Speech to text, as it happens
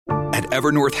At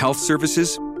Evernorth Health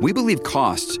Services, we believe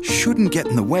costs shouldn't get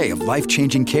in the way of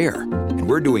life-changing care, and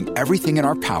we're doing everything in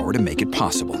our power to make it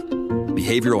possible.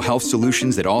 Behavioral health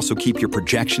solutions that also keep your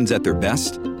projections at their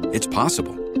best? It's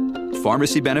possible.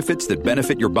 Pharmacy benefits that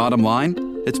benefit your bottom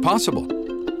line? It's possible.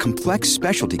 Complex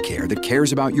specialty care that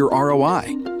cares about your ROI?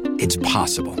 It's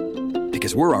possible.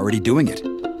 Because we're already doing it.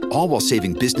 All while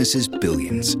saving businesses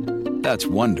billions. That's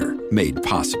Wonder made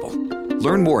possible.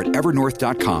 Learn more at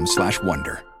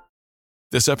evernorth.com/wonder.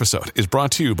 This episode is brought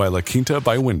to you by La Quinta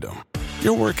by Wyndham.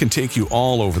 Your work can take you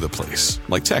all over the place,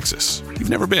 like Texas. You've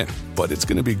never been, but it's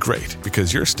going to be great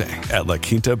because you're staying at La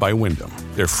Quinta by Wyndham.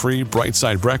 Their free Bright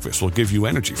Side breakfast will give you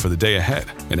energy for the day ahead.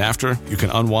 And after, you can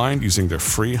unwind using their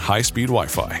free high-speed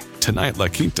Wi-Fi. Tonight, La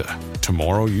Quinta.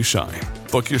 Tomorrow, you shine.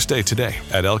 Book your stay today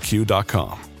at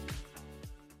lq.com.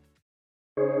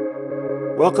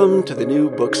 Welcome to the New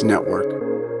Books Network.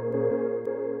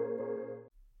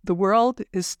 The world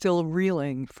is still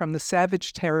reeling from the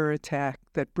savage terror attack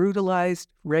that brutalized,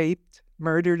 raped,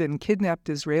 murdered, and kidnapped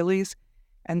Israelis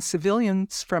and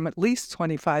civilians from at least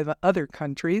 25 other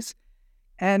countries,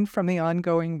 and from the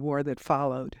ongoing war that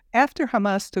followed. After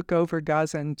Hamas took over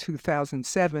Gaza in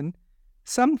 2007,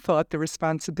 some thought the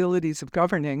responsibilities of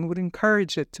governing would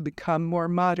encourage it to become more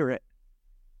moderate.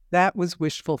 That was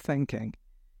wishful thinking.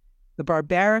 The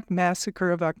barbaric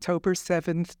massacre of October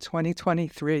 7th,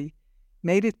 2023,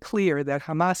 made it clear that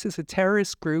Hamas is a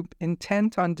terrorist group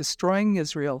intent on destroying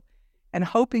Israel and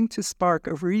hoping to spark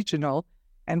a regional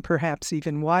and perhaps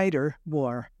even wider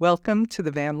war. Welcome to the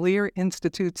Van Leer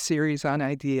Institute series on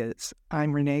ideas.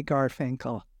 I'm Renee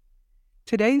Garfinkel.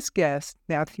 Today's guest,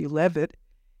 Matthew Levitt,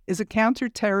 is a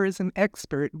counterterrorism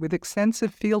expert with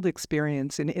extensive field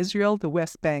experience in Israel, the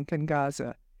West Bank, and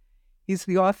Gaza. He's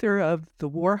the author of The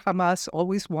War Hamas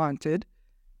Always Wanted,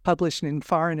 published in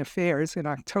Foreign Affairs in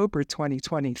October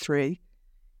 2023,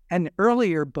 an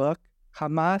earlier book,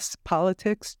 Hamas,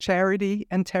 Politics, Charity,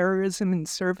 and Terrorism in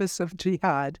Service of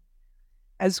Jihad,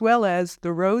 as well as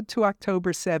The Road to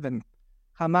October 7th,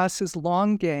 Hamas's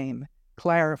Long Game,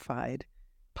 Clarified,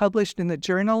 published in the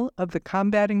Journal of the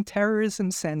Combating Terrorism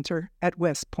Center at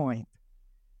West Point.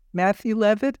 Matthew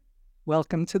Levitt,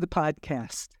 welcome to the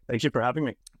podcast. Thank you for having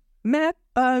me. Matt,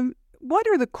 what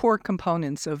are the core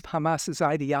components of Hamas's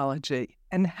ideology,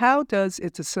 and how does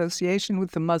its association with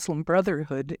the Muslim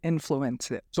Brotherhood influence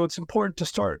it? So it's important to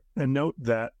start and note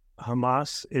that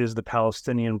Hamas is the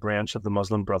Palestinian branch of the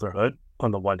Muslim Brotherhood on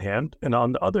the one hand, and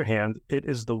on the other hand, it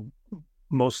is the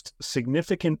most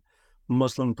significant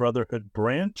Muslim Brotherhood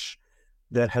branch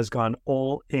that has gone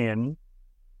all in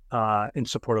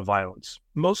support of violence.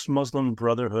 Most Muslim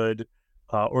Brotherhood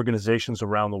organizations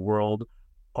around the world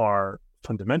are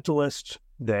fundamentalist,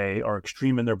 they are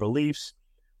extreme in their beliefs,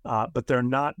 but they're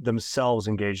not themselves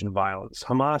engaged in violence.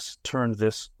 Hamas turned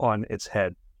this on its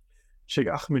head. Sheikh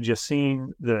Ahmed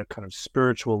Yassin, the kind of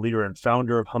spiritual leader and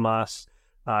founder of Hamas,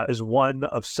 is one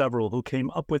of several who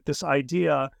came up with this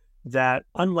idea that,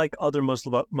 unlike other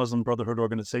Muslim Brotherhood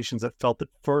organizations that felt that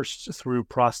first through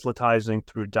proselytizing,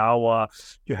 through dawah,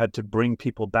 you had to bring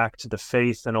people back to the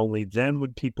faith, and only then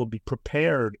would people be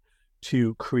prepared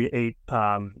to create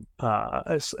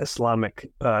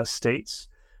Islamic states.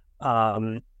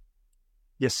 Yassin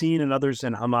and others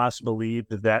in Hamas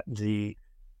believed that the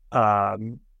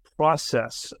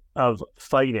process of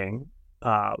fighting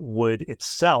would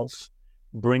itself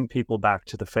bring people back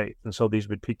to the faith. And so these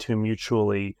would be two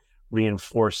mutually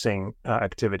reinforcing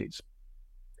activities.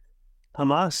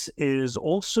 Hamas is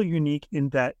also unique in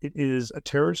that it is a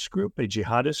terrorist group, a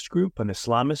jihadist group, an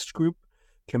Islamist group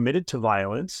committed to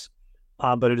violence,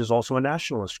 but it is also a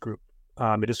nationalist group.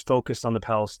 It is focused on the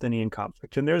Palestinian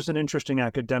conflict. And there's an interesting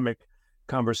academic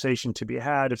conversation to be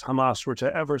had. If Hamas were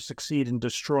to ever succeed in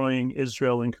destroying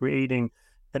Israel and creating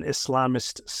an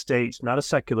Islamist state, not a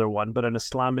secular one, but an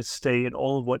Islamist state, and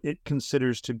all of what it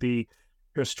considers to be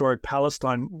historic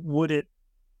Palestine, would it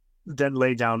then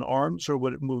lay down arms, or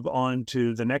would it move on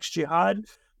to the next jihad?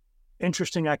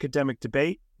 Interesting academic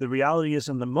debate. The reality is,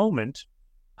 in the moment,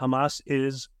 Hamas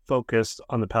is focused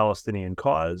on the Palestinian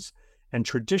cause, and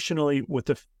traditionally, with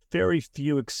a very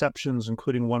few exceptions,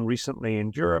 including one recently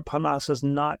in Europe, Hamas has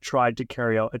not tried to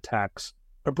carry out attacks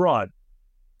abroad.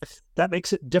 That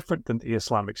makes it different than the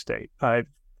Islamic State.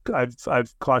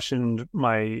 I've cautioned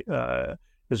my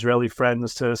Israeli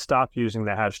friends to stop using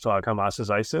the hashtag Hamas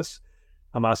is ISIS.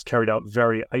 Hamas carried out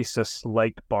very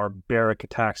ISIS-like barbaric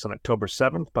attacks on October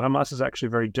 7th, but Hamas is actually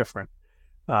very different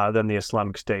than the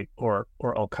Islamic State or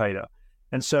Al-Qaeda.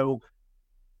 And so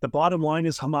the bottom line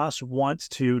is Hamas wants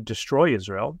to destroy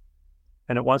Israel,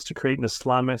 and it wants to create an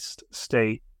Islamist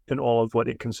state in all of what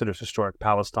it considers historic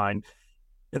Palestine.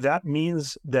 that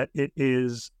means that it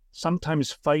is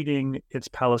sometimes fighting its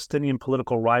Palestinian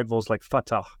political rivals like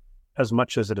Fatah as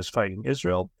much as it is fighting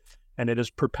Israel, and it is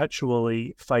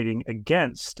perpetually fighting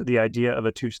against the idea of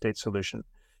a two-state solution.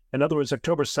 In other words,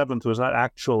 October 7th was not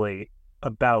actually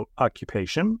about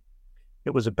occupation.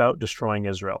 It was about destroying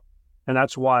Israel. And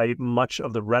that's why much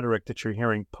of the rhetoric that you're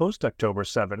hearing post-October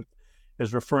 7th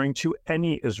is referring to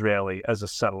any Israeli as a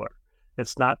settler.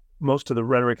 It's not, most of the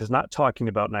rhetoric is not talking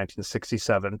about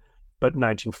 1967, but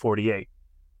 1948.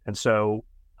 And so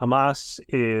Hamas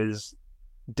is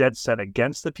dead set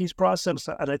against the peace process.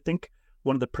 And I think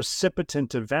one of the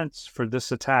precipitant events for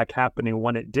this attack happening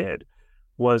when it did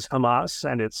was Hamas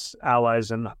and its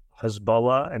allies in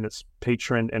Hezbollah and its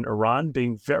patron in Iran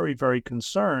being very, very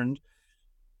concerned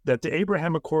that the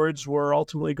Abraham Accords were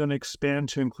ultimately going to expand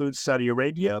to include Saudi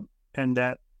Arabia, and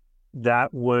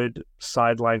that would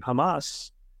sideline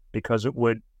Hamas because it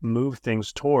would move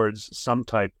things towards some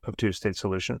type of two-state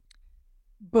solution.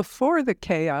 Before the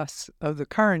chaos of the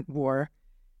current war,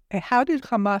 how did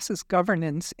Hamas's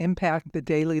governance impact the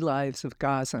daily lives of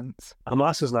Gazans?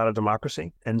 Hamas is not a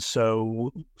democracy. And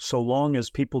so long as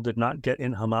people did not get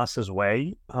in Hamas's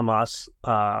way, Hamas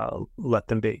let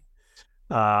them be.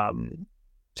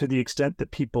 To the extent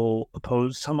that people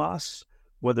opposed Hamas,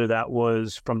 whether that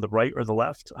was from the right or the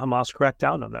left, Hamas cracked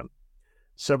down on them.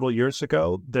 Several years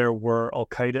ago, there were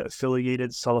al-Qaeda-affiliated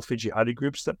Salafi jihadi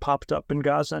groups that popped up in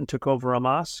Gaza and took over a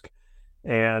mosque.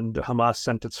 And Hamas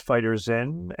sent its fighters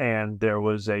in, and there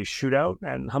was a shootout,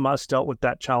 and Hamas dealt with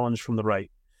that challenge from the right.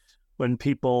 When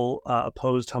people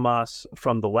opposed Hamas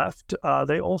from the left,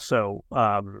 they also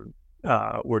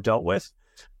were dealt with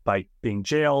by being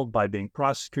jailed, by being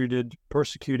prosecuted,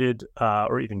 persecuted,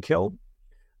 or even killed.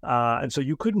 And so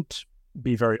you couldn't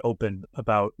be very open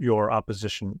about your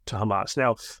opposition to Hamas.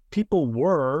 Now, people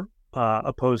were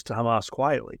opposed to Hamas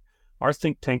quietly. Our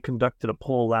think tank conducted a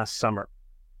poll last summer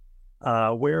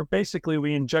where basically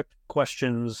we inject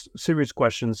questions, serious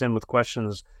questions in with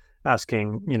questions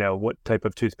asking, what type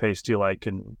of toothpaste do you like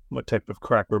and what type of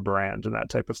cracker brand and that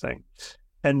type of thing.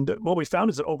 And what we found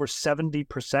is that over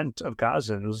 70% of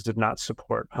Gazans did not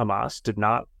support Hamas, did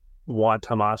not want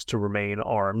Hamas to remain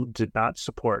armed, did not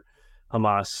support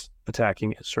Hamas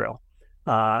attacking Israel.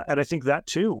 And I think that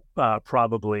too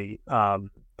probably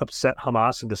upset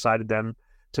Hamas and decided them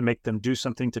to make them do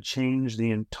something to change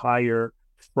the entire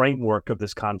framework of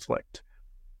this conflict.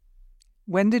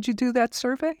 When did you do that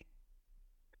survey?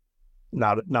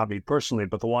 Not me personally,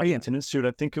 but the Washington Institute,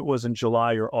 I think it was in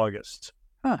July or August.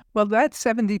 Well, that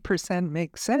 70%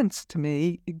 makes sense to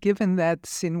me, given that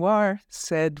Sinwar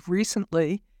said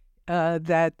recently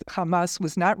that Hamas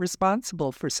was not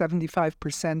responsible for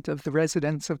 75% of the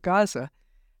residents of Gaza,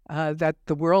 that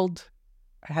the world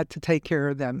had to take care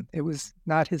of them. It was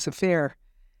not his affair.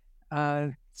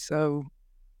 So,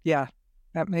 yeah.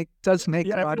 That does make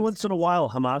a lot of sense. Every once in a while,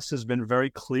 Hamas has been very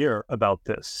clear about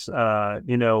this.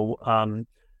 Hamas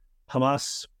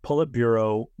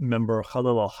Politburo member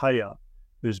Khalil al-Hayya,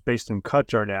 who's based in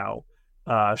Qatar now,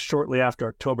 shortly after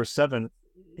October 7th,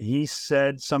 he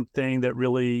said something that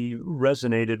really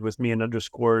resonated with me and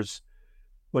underscores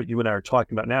what you and I are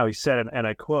talking about now. He said, and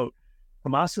I quote,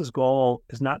 "Hamas's goal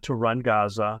is not to run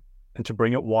Gaza and to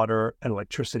bring it water and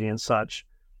electricity and such.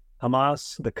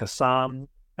 Hamas, the Qassam,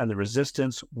 and the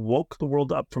resistance woke the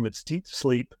world up from its deep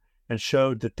sleep and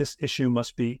showed that this issue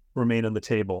must remain on the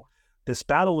table. This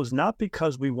battle was not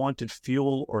because we wanted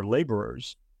fuel or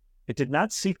laborers. It did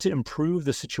not seek to improve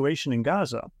the situation in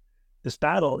Gaza. This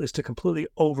battle is to completely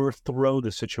overthrow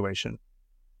the situation."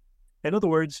 In other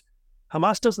words,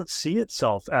 Hamas doesn't see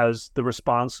itself as the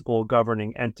responsible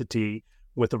governing entity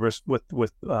with a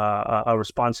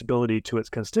responsibility to its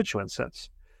constituents.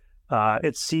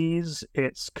 It sees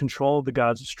its control of the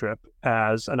Gaza Strip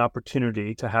as an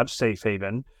opportunity to have safe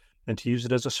haven and to use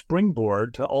it as a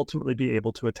springboard to ultimately be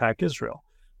able to attack Israel.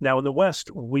 Now, in the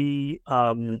West, we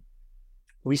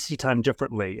see time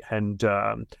differently, and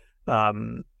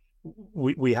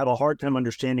we have a hard time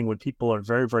understanding when people are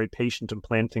very, very patient and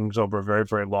plan things over a very,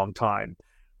 very long time.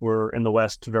 We're in the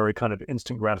West very kind of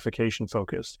instant gratification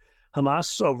focused.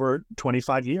 Hamas, over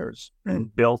 25 years,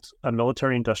 built a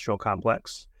military-industrial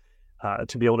complex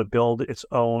to be able to build its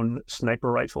own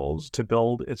sniper rifles, to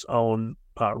build its own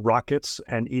rockets,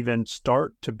 and even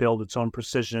start to build its own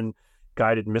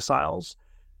precision-guided missiles.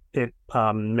 It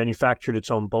manufactured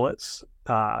its own bullets.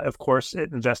 Of course,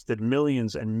 it invested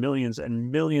millions and millions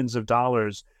and millions of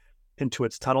dollars into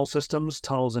its tunnel systems,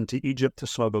 tunnels into Egypt to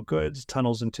smuggle goods,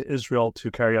 tunnels into Israel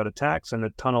to carry out attacks, and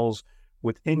the tunnels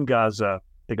within Gaza,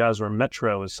 the Gaza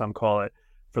Metro, as some call it,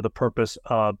 for the purpose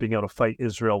of being able to fight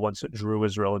Israel once it drew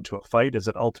Israel into a fight, as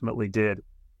it ultimately did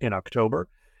in October.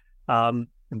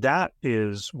 That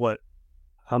is what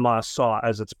Hamas saw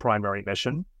as its primary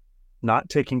mission, not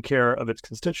taking care of its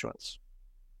constituents.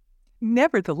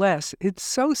 Nevertheless, it's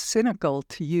so cynical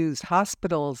to use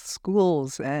hospitals,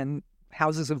 schools, and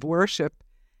houses of worship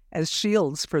as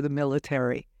shields for the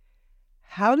military.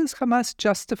 How does Hamas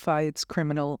justify its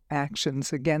criminal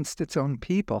actions against its own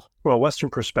people? Well, Western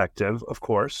perspective, of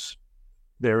course,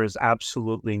 there is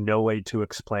absolutely no way to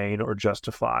explain or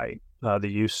justify the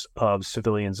use of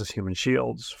civilians as human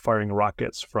shields, firing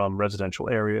rockets from residential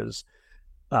areas,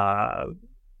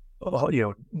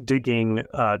 digging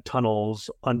tunnels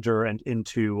under and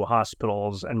into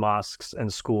hospitals and mosques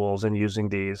and schools and using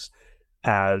these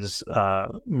as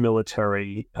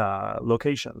military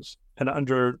locations. And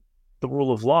under the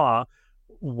rule of law,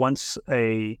 once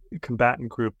a combatant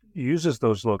group uses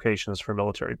those locations for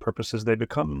military purposes, they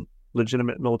become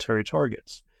legitimate military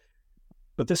targets.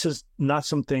 But this is not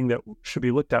something that should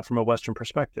be looked at from a Western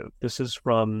perspective. This is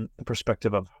from the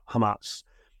perspective of Hamas.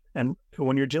 And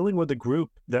when you're dealing with a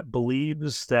group that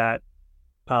believes that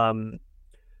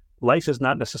life is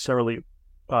not necessarily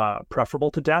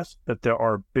preferable to death, that there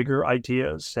are bigger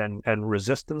ideas and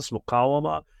resistance,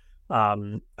 muqawama,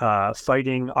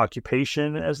 fighting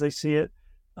occupation as they see it,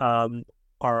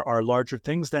 are larger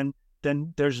things, then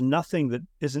there's nothing that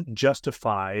isn't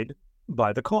justified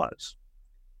by the cause.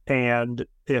 And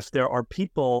if there are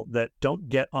people that don't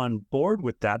get on board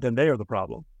with that, then they are the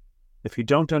problem. If you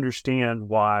don't understand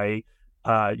why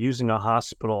using a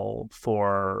hospital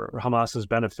for Hamas's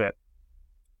benefit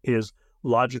is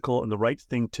logical and the right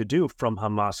thing to do from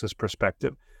Hamas's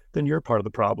perspective, then you're part of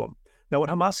the problem. Now, what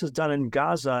Hamas has done in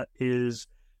Gaza is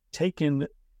taken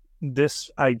this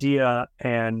idea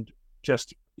and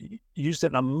just used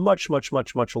it in a much, much,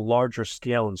 much, much larger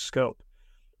scale and scope.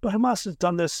 But Hamas has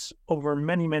done this over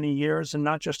many, many years, and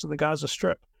not just in the Gaza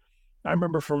Strip. I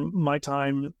remember from my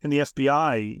time in the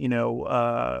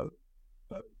FBI,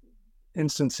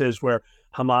 instances where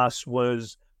Hamas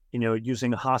was,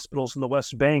 using hospitals in the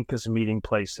West Bank as meeting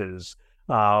places,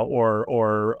 or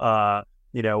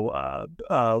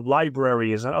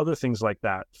libraries and other things like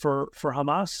that. For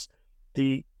Hamas,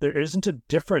 there isn't a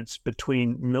difference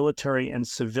between military and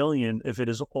civilian if it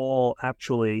is all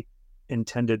actually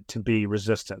intended to be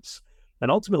resistance. And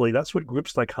ultimately, that's what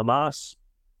groups like Hamas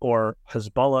or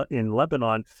Hezbollah in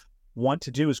Lebanon want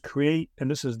to do, is create, and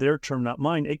this is their term, not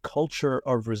mine, a culture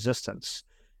of resistance.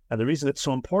 And the reason it's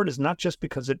so important is not just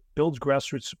because it builds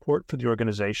grassroots support for the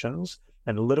organizations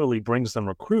and literally brings them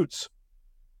recruits,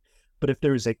 but if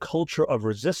there is a culture of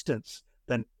resistance,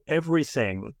 then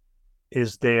everything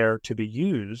is there to be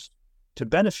used to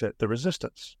benefit the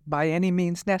resistance. By any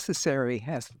means necessary,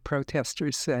 as the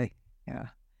protesters say. Yeah.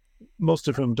 Most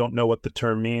of whom don't know what the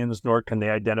term means, nor can they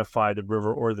identify the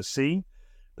river or the sea.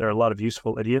 There are a lot of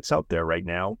useful idiots out there right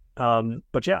now.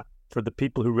 But yeah, for the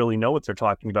people who really know what they're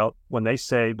talking about, when they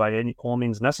say by all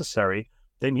means necessary,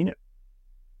 they mean it.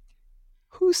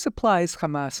 Who supplies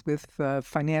Hamas with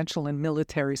financial and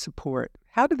military support?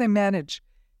 How do they manage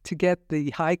to get the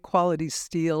high-quality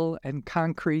steel and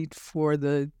concrete for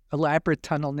the elaborate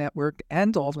tunnel network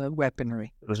and all the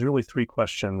weaponry? There's really three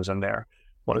questions in there.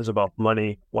 One is about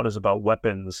money, one is about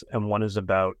weapons, and one is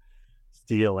about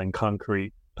steel and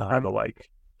concrete and the like.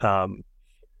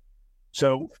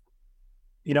 So,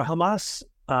 Hamas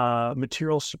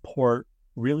material support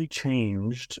really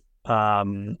changed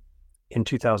in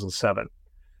 2007.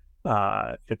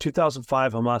 In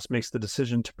 2005, Hamas makes the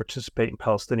decision to participate in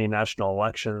Palestinian national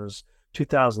elections.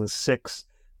 2006,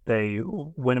 they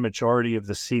win a majority of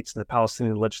the seats in the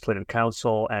Palestinian Legislative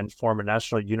Council and form a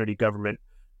national unity government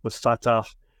with Fatah.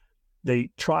 They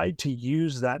tried to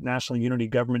use that national unity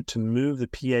government to move the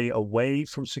PA away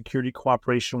from security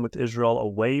cooperation with Israel,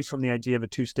 away from the idea of a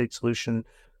two-state solution.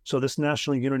 So this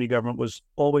national unity government was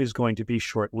always going to be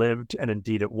short-lived, and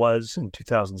indeed it was. In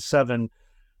 2007,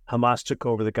 Hamas took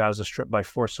over the Gaza Strip by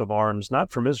force of arms,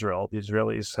 not from Israel. The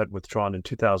Israelis had withdrawn in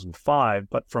 2005,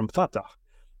 but from Fatah,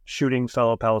 shooting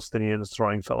fellow Palestinians,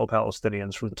 throwing fellow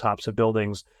Palestinians from the tops of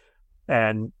buildings.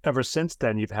 And ever since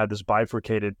then, you've had this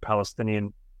bifurcated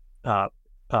Palestinian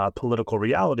political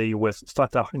reality with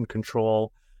Fatah in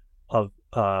control of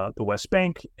the West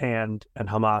Bank and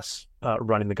Hamas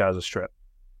running the Gaza Strip.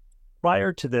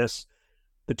 Prior to this,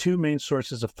 the two main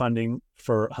sources of funding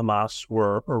for Hamas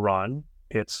were Iran,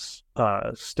 its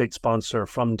state sponsor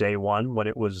from day one when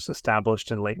it was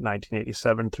established in late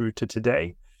 1987 through to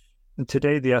today. And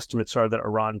today, the estimates are that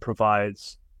Iran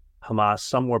provides Hamas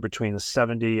somewhere between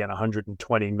 $70 and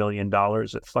 $120 million.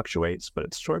 It fluctuates, but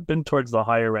it's been towards the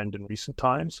higher end in recent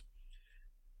times.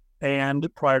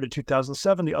 And prior to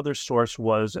 2007, the other source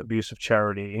was abuse of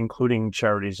charity, including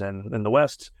charities in the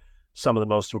West. Some of the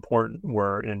most important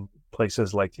were in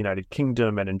places like the United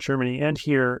Kingdom and in Germany, and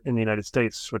here in the United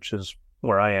States, which is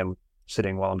where I am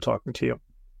sitting while I'm talking to you.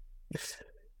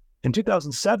 In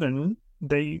 2007,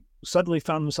 they suddenly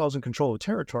found themselves in control of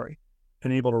territory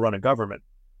and able to run a government.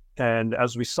 And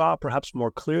as we saw perhaps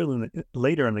more clearly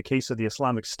later in the case of the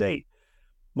Islamic State,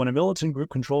 when a militant group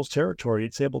controls territory,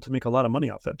 it's able to make a lot of money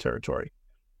off that territory.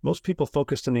 Most people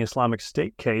focused in the Islamic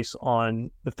State case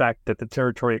on the fact that the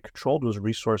territory it controlled was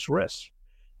resource rich.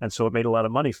 And so it made a lot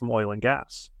of money from oil and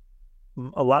gas.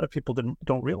 A lot of people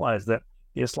don't realize that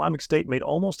the Islamic State made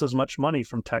almost as much money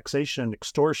from taxation,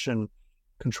 extortion,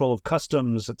 control of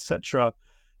customs, etc.,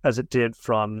 as it did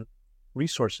from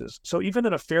resources. So even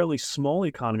in a fairly small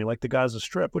economy like the Gaza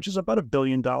Strip, which is about $1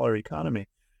 billion economy,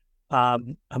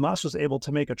 Hamas was able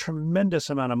to make a tremendous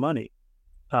amount of money,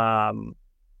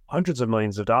 hundreds of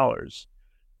millions of dollars,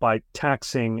 by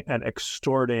taxing and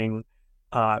extorting,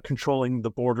 controlling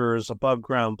the borders above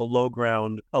ground, below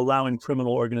ground, allowing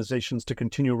criminal organizations to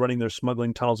continue running their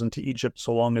smuggling tunnels into Egypt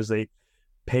so long as they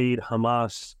paid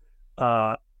Hamas.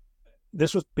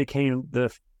 This became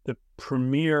the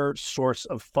premier source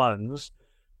of funds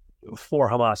for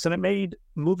Hamas, and it made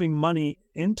moving money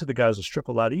into the Gaza Strip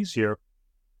a lot easier.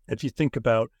 If you think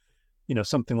about,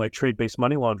 something like trade-based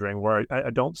money laundering, where I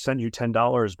don't send you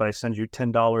 $10, but I send you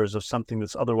 $10 of something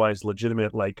that's otherwise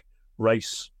legitimate, like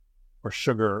rice or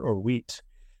sugar or wheat.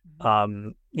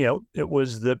 It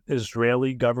was the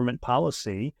Israeli government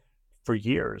policy for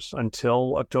years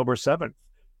until October 7th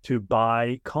to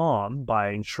buy calm by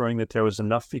ensuring that there was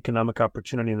enough economic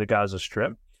opportunity in the Gaza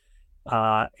Strip.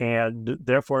 And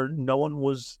therefore, no one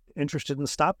was interested in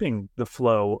stopping the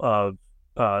flow of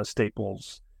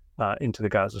staples into the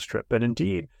Gaza Strip. And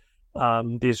indeed,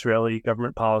 the Israeli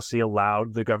government policy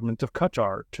allowed the government of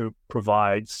Qatar to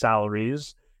provide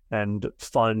salaries and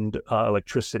fund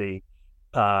electricity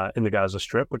in the Gaza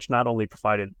Strip, which not only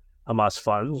provided Hamas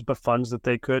funds, but funds that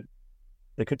they could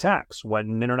tax.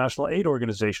 When international aid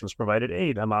organizations provided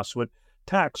aid, Hamas would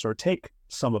tax or take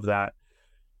some of that.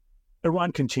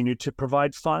 Iran continued to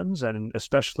provide funds and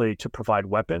especially to provide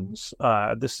weapons.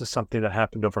 This is something that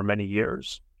happened over many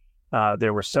years.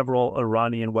 There were several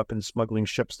Iranian weapons smuggling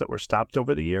ships that were stopped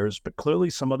over the years, but clearly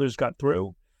some others got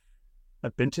through.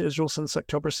 I've been to Israel since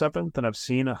October 7th, and I've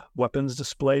seen a weapons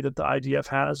display that the IDF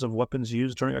has of weapons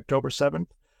used during October 7th.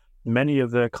 Many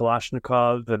of the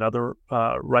Kalashnikov and other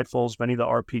rifles, many of the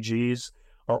RPGs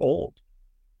are old,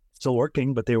 still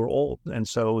working, but they were old. And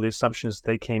so the assumption is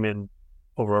they came in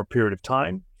over a period of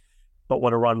time. But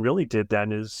what Iran really did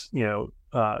then is,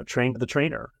 trained the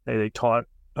trainer. They taught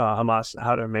Hamas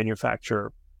how to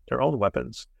manufacture their own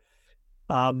weapons.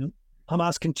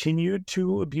 Hamas continued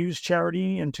to abuse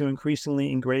charity and to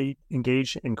increasingly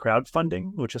engage in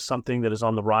crowdfunding, which is something that is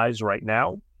on the rise right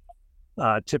now.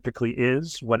 Typically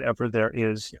is whenever there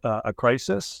is a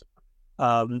crisis.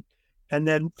 And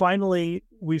then finally,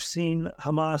 we've seen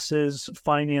Hamas's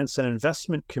Finance and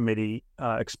Investment Committee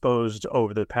exposed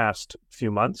over the past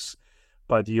few months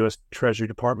by the U.S. Treasury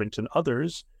Department and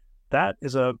others. That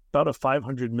is about a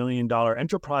 $500 million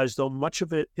enterprise, though much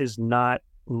of it is not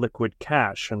liquid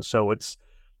cash. And so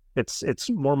it's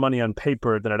more money on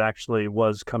paper than it actually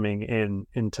was coming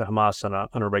into Hamas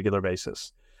on a regular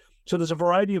basis. So there's a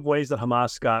variety of ways that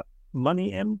Hamas got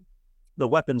money in. The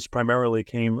weapons primarily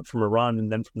came from Iran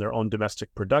and then from their own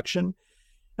domestic production.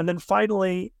 And then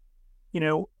finally,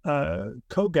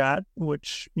 COGAT,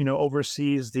 which,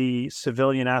 oversees the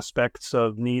civilian aspects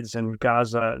of needs in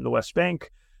Gaza and the West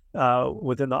Bank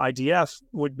within the IDF,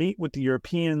 would meet with the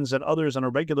Europeans and others on a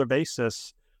regular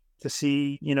basis to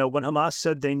see, when Hamas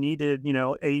said they needed,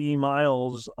 80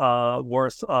 miles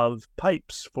worth of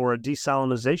pipes for a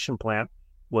desalinization plant,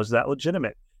 was that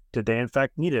legitimate? Did they in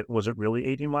fact need it? Was it really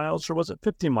 80 miles or was it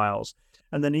 50 miles?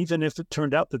 And then even if it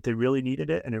turned out that they really needed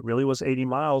it and it really was 80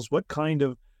 miles, what kind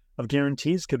of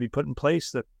guarantees could be put in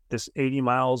place that this 80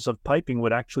 miles of piping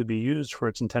would actually be used for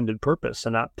its intended purpose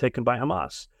and not taken by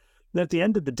Hamas? And at the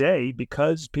end of the day,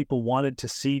 because people wanted to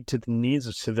cede to the needs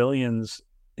of civilians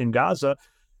in Gaza,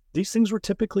 these things were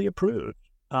typically approved.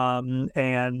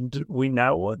 And we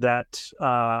know that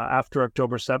after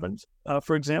October 7th,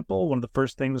 for example, one of the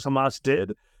first things Hamas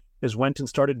did is went and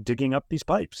started digging up these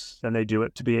pipes, and they do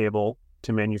it to be able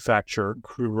to manufacture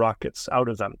crew rockets out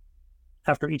of them.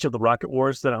 After each of the rocket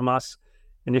wars that Hamas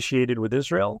initiated with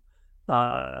Israel,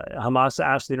 Hamas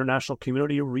asked the international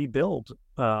community to rebuild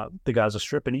the Gaza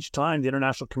Strip, and each time the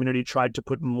international community tried to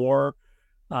put more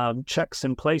checks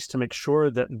in place to make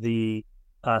sure that the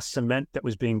cement that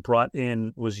was being brought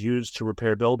in was used to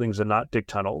repair buildings and not dig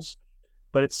tunnels.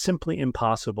 But it's simply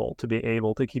impossible to be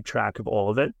able to keep track of all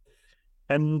of it.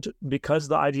 And because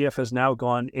the IDF has now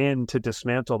gone in to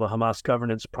dismantle the Hamas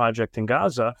governance project in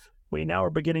Gaza, we now are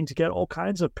beginning to get all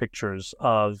kinds of pictures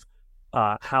of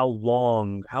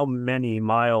how many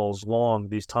miles long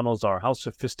these tunnels are, how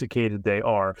sophisticated they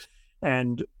are,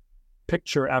 and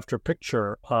picture after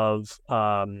picture of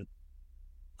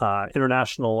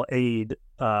international aid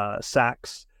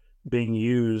sacks being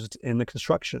used in the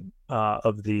construction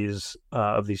of these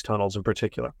tunnels in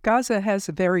particular. Gaza has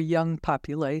a very young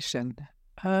population.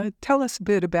 Tell us a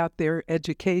bit about their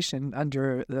education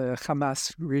under the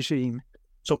Hamas regime.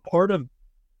 So part of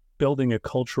building a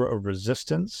culture of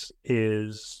resistance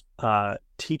is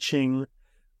teaching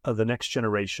the next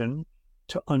generation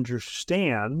to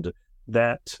understand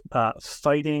that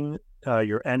fighting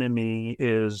your enemy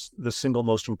is the single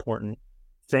most important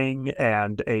thing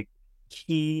and a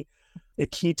key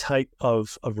type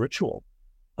of ritual.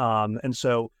 And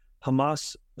so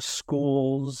Hamas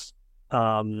schools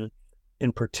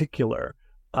in particular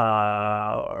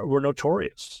were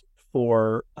notorious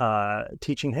for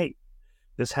teaching hate.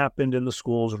 This happened in the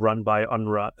schools run by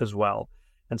UNRWA as well.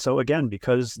 And so again,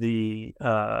 because the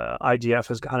IDF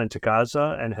has gone into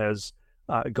Gaza and has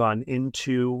gone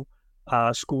into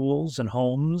schools and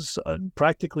homes,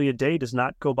 practically a day does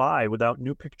not go by without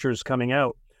new pictures coming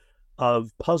out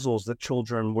of puzzles that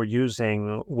children were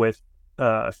using with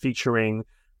featuring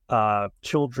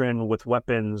children with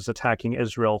weapons attacking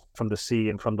Israel from the sea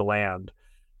and from the land,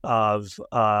 of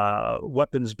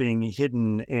weapons being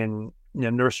hidden in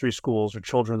nursery schools or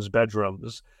children's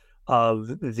bedrooms,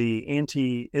 of the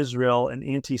anti-Israel and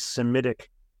anti-Semitic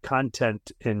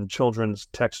content in children's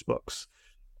textbooks.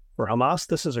 For Hamas,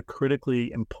 this is a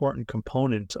critically important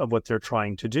component of what they're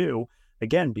trying to do,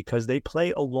 again, because they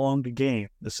play a long game.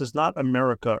 This is not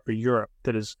America or Europe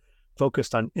that is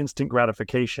focused on instant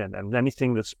gratification, and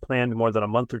anything that's planned more than a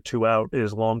month or two out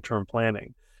is long-term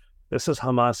planning. This is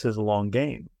Hamas's long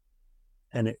game,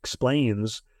 and it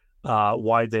explains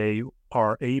why they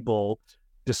are able,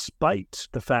 despite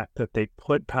the fact that they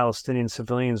put Palestinian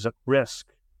civilians at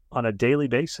risk on a daily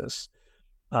basis,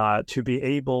 to be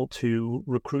able to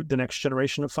recruit the next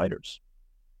generation of fighters.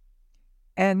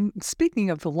 And speaking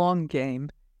of the long game,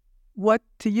 what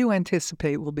do you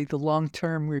anticipate will be the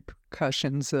long-term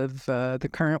repercussions of the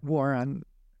current war on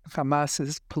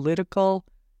Hamas's political,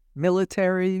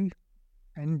 military,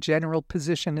 and general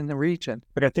position in the region?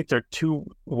 But I think there are two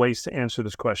ways to answer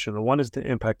this question. The one is the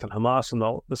impact on Hamas,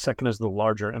 and the second is the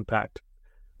larger impact.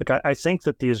 Look, I think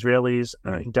that the Israelis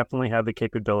definitely have the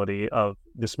capability of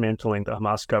dismantling the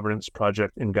Hamas governance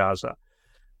project in Gaza.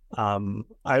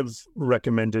 I've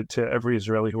recommended to every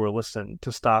Israeli who will listen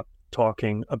to stop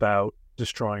talking about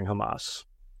destroying Hamas.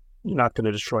 You're not going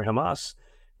to destroy Hamas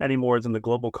any more than the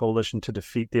global coalition to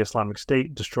defeat the Islamic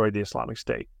State destroyed the Islamic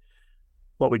State.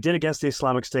 What we did against the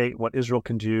Islamic State, what Israel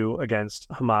can do against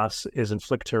Hamas, is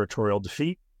inflict territorial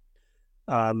defeat.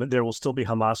 There will still be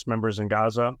Hamas members in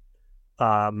Gaza.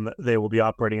 They will be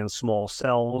operating in small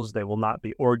cells. They will not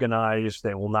be organized.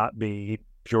 They will not be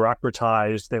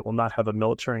bureaucratized. They will not have a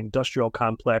military-industrial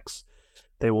complex.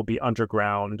 They will be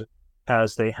underground,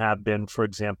 as they have been, for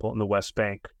example, in the West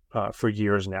Bank for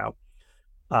years now.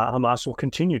 Hamas will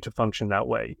continue to function that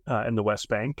way in the West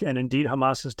Bank. And indeed,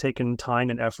 Hamas has taken time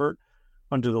and effort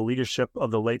under the leadership of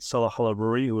the late Salah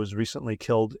al-Aruri, who was recently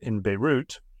killed in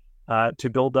Beirut, to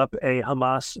build up a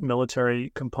Hamas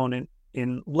military component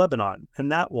in Lebanon.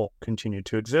 And that will continue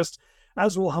to exist,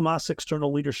 as will Hamas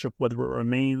external leadership, whether it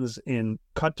remains in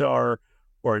Qatar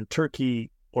or in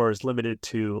Turkey or is limited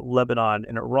to Lebanon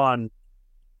and Iran.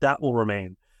 That will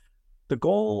remain. The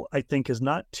goal, I think, is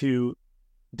not to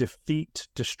defeat,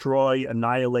 destroy,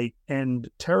 annihilate, end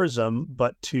terrorism,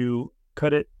 but to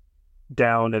cut it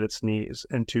down at its knees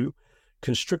and to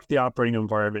constrict the operating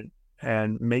environment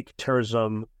and make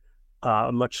terrorism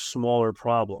a much smaller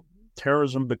problem.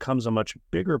 Terrorism becomes a much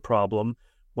bigger problem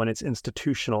when it's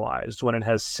institutionalized, when it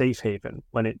has safe haven,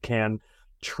 when it can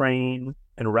train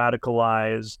and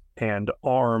radicalize and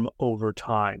arm over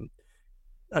time.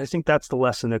 I think that's the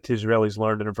lesson that the Israelis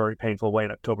learned in a very painful way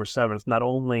on October 7th, not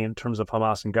only in terms of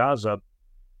Hamas in Gaza,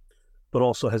 but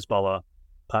also Hezbollah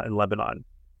in Lebanon.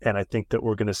 And I think that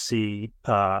we're going to see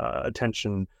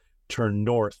attention turn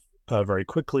north very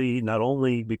quickly, not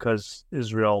only because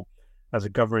Israel as a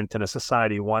government and a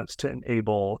society wants to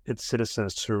enable its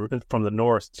citizens from the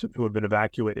north who have been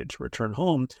evacuated to return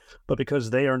home, but because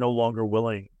they are no longer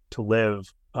willing to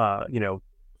live,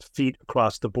 feet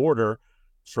across the border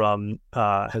from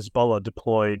Hezbollah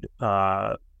deployed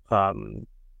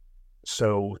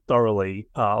so thoroughly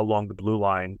along the blue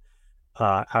line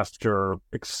after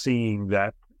seeing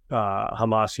that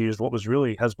Hamas used what was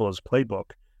really Hezbollah's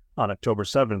playbook on October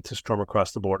 7th to storm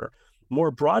across the border.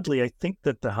 More broadly, I think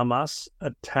that the Hamas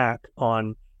attack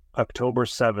on October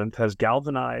 7th has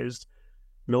galvanized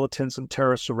militants and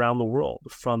terrorists around the world,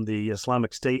 from the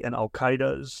Islamic State and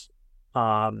Al-Qaeda's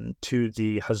to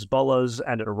the Hezbollah's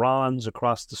and Iran's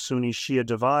across the Sunni-Shia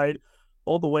divide,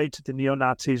 all the way to the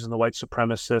neo-Nazis and the white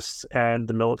supremacists and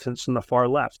the militants in the far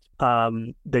left.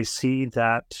 They see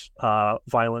that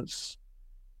violence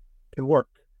can work,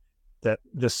 that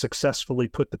this successfully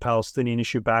put the Palestinian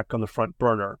issue back on the front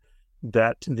burner,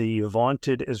 that the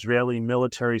vaunted Israeli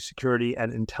military security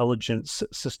and intelligence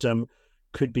system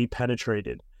could be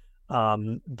penetrated,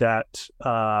 that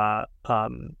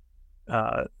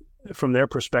from their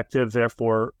perspective,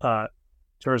 therefore,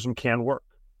 terrorism can work.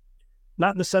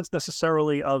 Not in the sense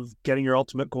necessarily of getting your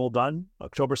ultimate goal done.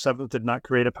 October 7th did not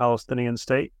create a Palestinian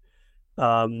state,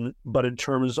 but in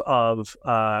terms of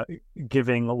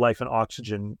giving life and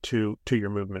oxygen to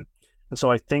your movement. And so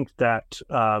I think that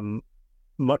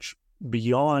much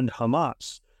beyond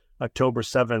Hamas, October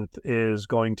 7th is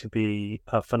going to be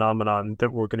a phenomenon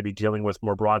that we're going to be dealing with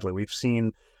more broadly. We've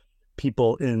seen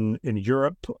people in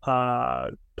Europe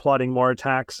plotting more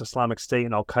attacks, Islamic State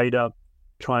and Al-Qaeda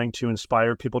trying to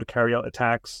inspire people to carry out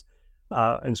attacks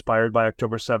inspired by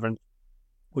October 7th.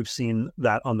 We've seen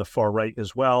that on the far right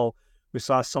as well. We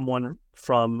saw someone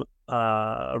from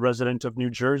a resident of New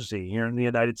Jersey here in the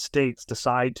United States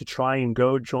decide to try and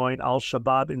go join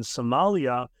al-Shabaab in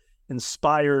Somalia,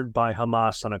 inspired by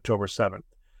Hamas on October 7th.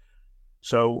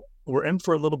 So we're in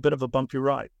for a little bit of a bumpy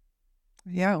ride.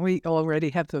 Yeah, we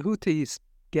already have the Houthis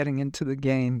getting into the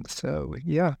game. So,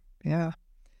 yeah.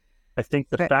 I think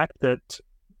the fact that,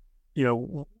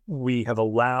 we have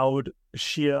allowed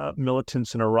Shia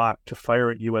militants in Iraq to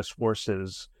fire at U.S.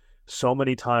 forces so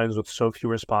many times with so few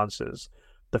responses,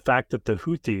 the fact that the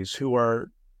Houthis, who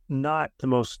are not the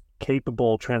most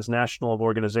capable transnational of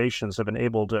organizations, have been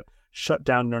able to shut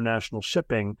down international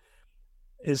shipping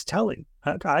is telling.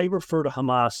 I refer to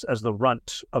Hamas as the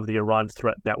runt of the Iran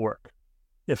threat network.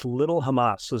 If little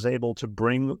Hamas was able to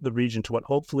bring the region to what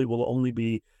hopefully will only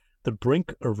be the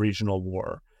brink of regional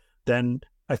war, then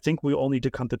I think we all need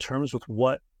to come to terms with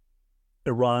what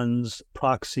Iran's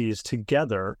proxies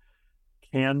together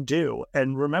can do.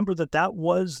 And remember that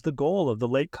was the goal of the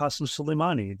late Qasem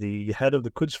Soleimani, the head of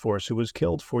the Quds Force, who was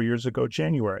killed 4 years ago,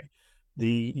 January.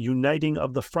 The uniting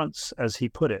of the fronts, as he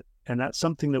put it. And that's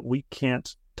something that we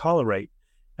can't tolerate.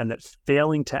 And that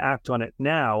failing to act on it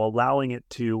now, allowing it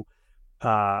to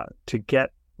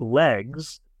get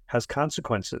legs, has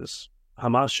consequences.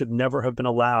 Hamas should never have been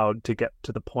allowed to get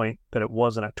to the point that it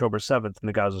was on October 7th in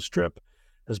the Gaza Strip.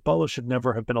 Hezbollah should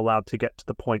never have been allowed to get to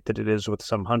the point that it is with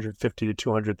some 150 to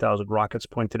 200,000 rockets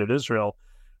pointed at Israel,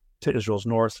 to Israel's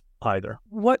north either.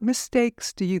 What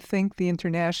mistakes do you think the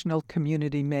international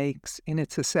community makes in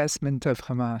its assessment of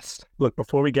Hamas? Look,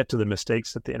 before we get to the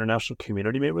mistakes that the international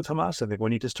community made with Hamas, I think we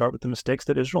need to start with the mistakes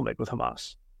that Israel made with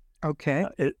Hamas. Okay.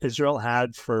 Israel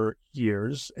had for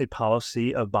years a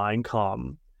policy of buying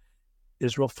calm.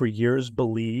 Israel for years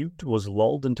was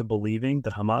lulled into believing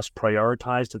that Hamas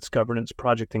prioritized its governance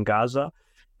project in Gaza,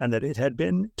 and that it had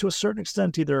been, to a certain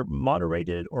extent, either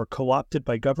moderated or co-opted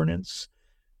by governance.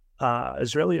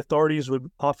 Israeli authorities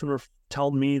would often tell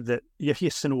me that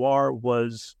Yahya Sinwar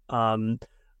was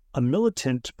a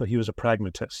militant, but he was a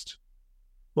pragmatist.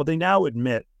 Well, they now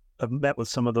admit, I've met with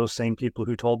some of those same people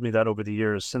who told me that over the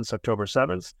years since October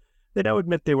 7th, they now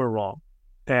admit they were wrong.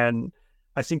 And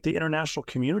I think the international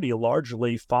community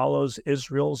largely follows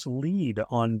Israel's lead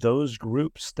on those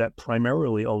groups that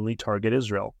primarily only target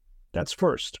Israel. That's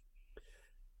first.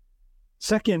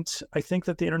 Second, I think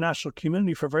that the international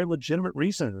community, for very legitimate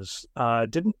reasons,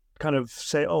 didn't kind of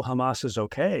say, oh, Hamas is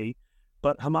okay,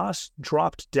 but Hamas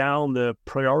dropped down the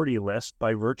priority list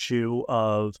by virtue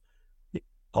of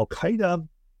Al-Qaeda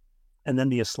and then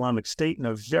the Islamic State in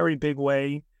a very big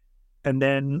way, and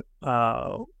then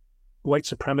white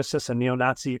supremacists and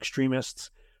neo-Nazi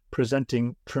extremists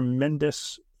presenting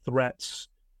tremendous threats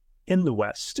in the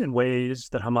West in ways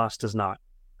that Hamas does not.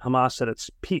 Hamas at its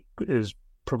peak is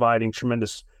providing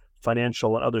tremendous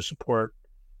financial and other support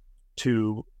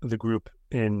to the group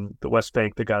in the West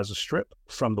Bank, the Gaza Strip,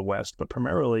 from the West, but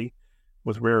primarily,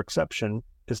 with rare exception,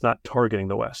 is not targeting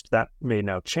the West. That may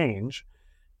now change.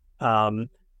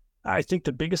 I think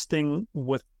the biggest thing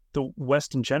with the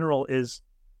West in general is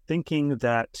thinking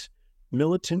that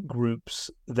militant groups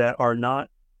that are not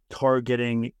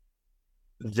targeting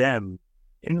them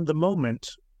in the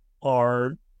moment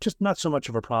are just not so much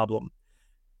of a problem.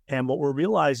 And what we're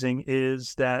realizing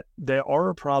is that they are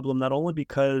a problem not only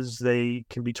because they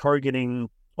can be targeting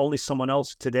only someone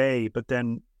else today, but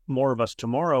then more of us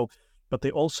tomorrow, but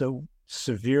they also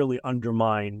severely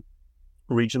undermine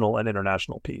regional and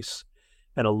international peace.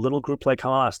 And a little group like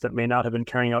Hamas that may not have been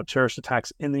carrying out terrorist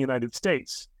attacks in the United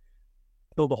States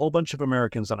killed a whole bunch of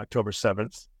Americans on October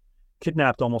 7th,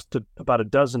 kidnapped about a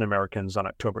dozen Americans on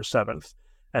October 7th,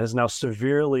 and has now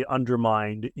severely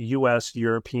undermined U.S.,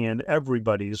 European,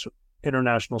 everybody's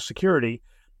international security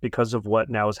because of what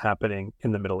now is happening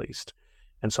in the Middle East.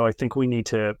 And so I think we need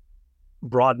to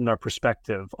broaden our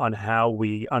perspective on how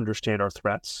we understand our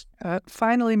threats.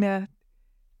 Finally, Matt,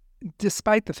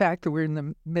 despite the fact that we're in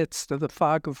the midst of the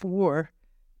fog of war,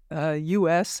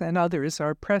 U.S. and others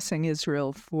are pressing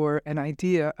Israel for an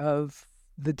idea of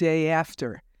the day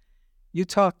after. You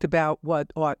talked about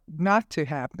what ought not to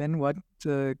happen, what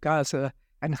Gaza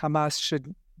and Hamas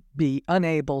should be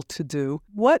unable to do.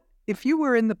 What, if you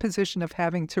were in the position of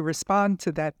having to respond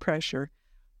to that pressure,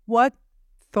 what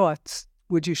thoughts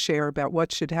would you share about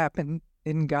what should happen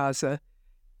in Gaza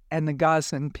and the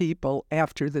Gazan people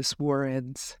after this war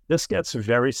ends? This gets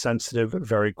very sensitive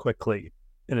very quickly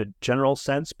in a general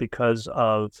sense because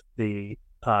of the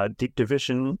deep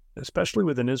division, especially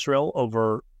within Israel,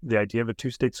 over the idea of a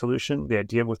two-state solution, the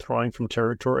idea of withdrawing from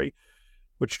territory,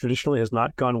 which traditionally has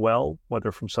not gone well,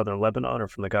 whether from southern Lebanon or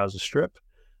from the Gaza Strip,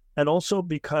 and also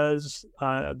because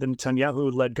the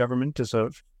Netanyahu-led government is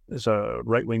a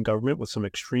right-wing government with some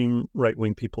extreme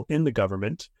right-wing people in the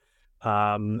government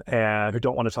and who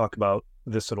don't want to talk about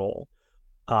this at all.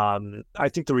 I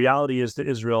think the reality is that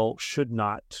Israel should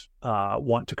not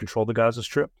want to control the Gaza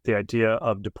Strip. The idea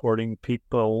of deporting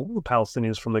people,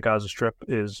 Palestinians from the Gaza Strip,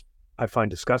 is, I find,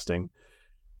 disgusting.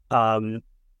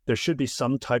 There should be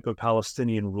some type of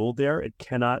Palestinian rule there. It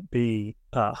cannot be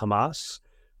Hamas.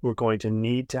 We're going to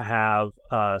need to have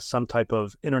some type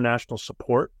of international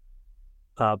support,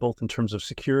 both in terms of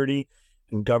security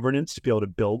and governance, to be able to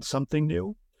build something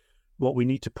new. What we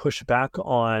need to push back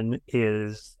on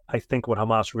is, I think, what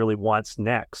Hamas really wants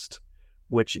next,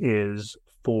 which is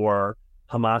for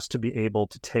Hamas to be able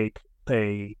to take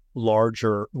a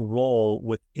larger role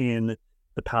within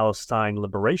the Palestine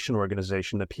Liberation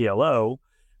Organization, the PLO,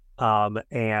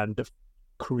 and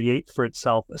create for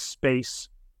itself a space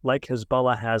like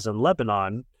Hezbollah has in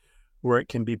Lebanon, where it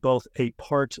can be both a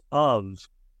part of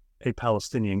a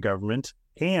Palestinian government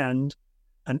and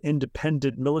an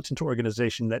independent militant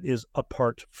organization that is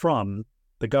apart from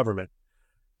the government.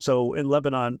 So in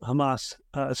Lebanon,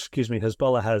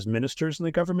 Hezbollah has ministers in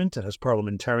the government, it has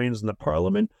parliamentarians in the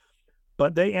parliament,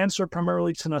 but they answer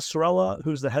primarily to Nasrallah,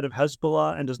 who's the head of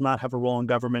Hezbollah and does not have a role in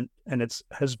government. And it's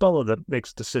Hezbollah that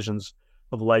makes decisions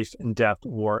of life and death,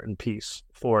 war and peace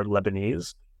for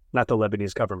Lebanese, not the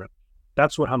Lebanese government.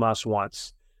 That's what Hamas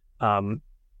wants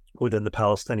within the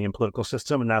Palestinian political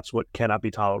system, and that's what cannot be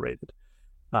tolerated.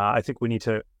 I think we need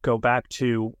to go back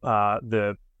to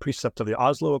the precept of the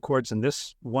Oslo Accords in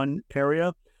this one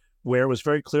area, where it was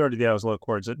very clear under the Oslo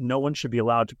Accords that no one should be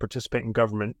allowed to participate in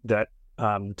government that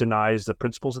denies the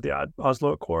principles of the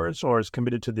Oslo Accords or is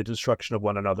committed to the destruction of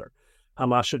one another.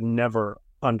 Hamas should never,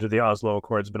 under the Oslo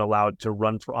Accords, been allowed to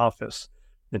run for office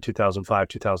in 2005,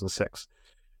 2006.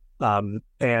 And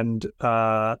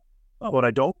what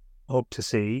I don't hope to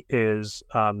see is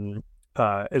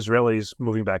Israelis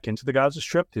moving back into the Gaza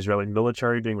Strip, the Israeli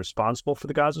military being responsible for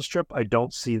the Gaza Strip. I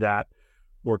don't see that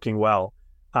working well.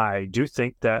 I do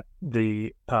think that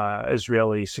the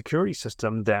Israeli security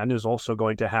system then is also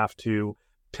going to have to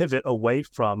pivot away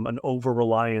from an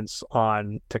over-reliance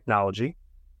on technology.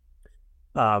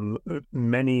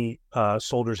 Many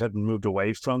soldiers have been moved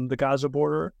away from the Gaza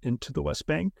border into the West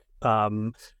Bank.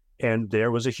 And there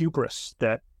was a hubris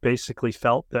that basically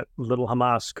felt that little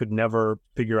Hamas could never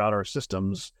figure out our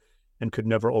systems and could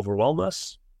never overwhelm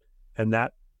us. And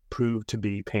that proved to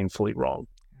be painfully wrong.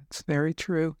 It's very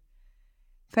true.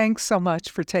 Thanks so much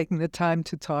for taking the time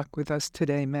to talk with us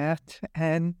today, Matt,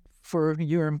 and for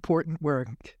your important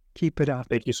work. Keep it up.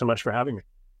 Thank you so much for having me.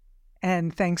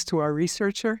 And thanks to our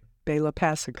researcher, Bela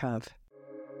Pasikov.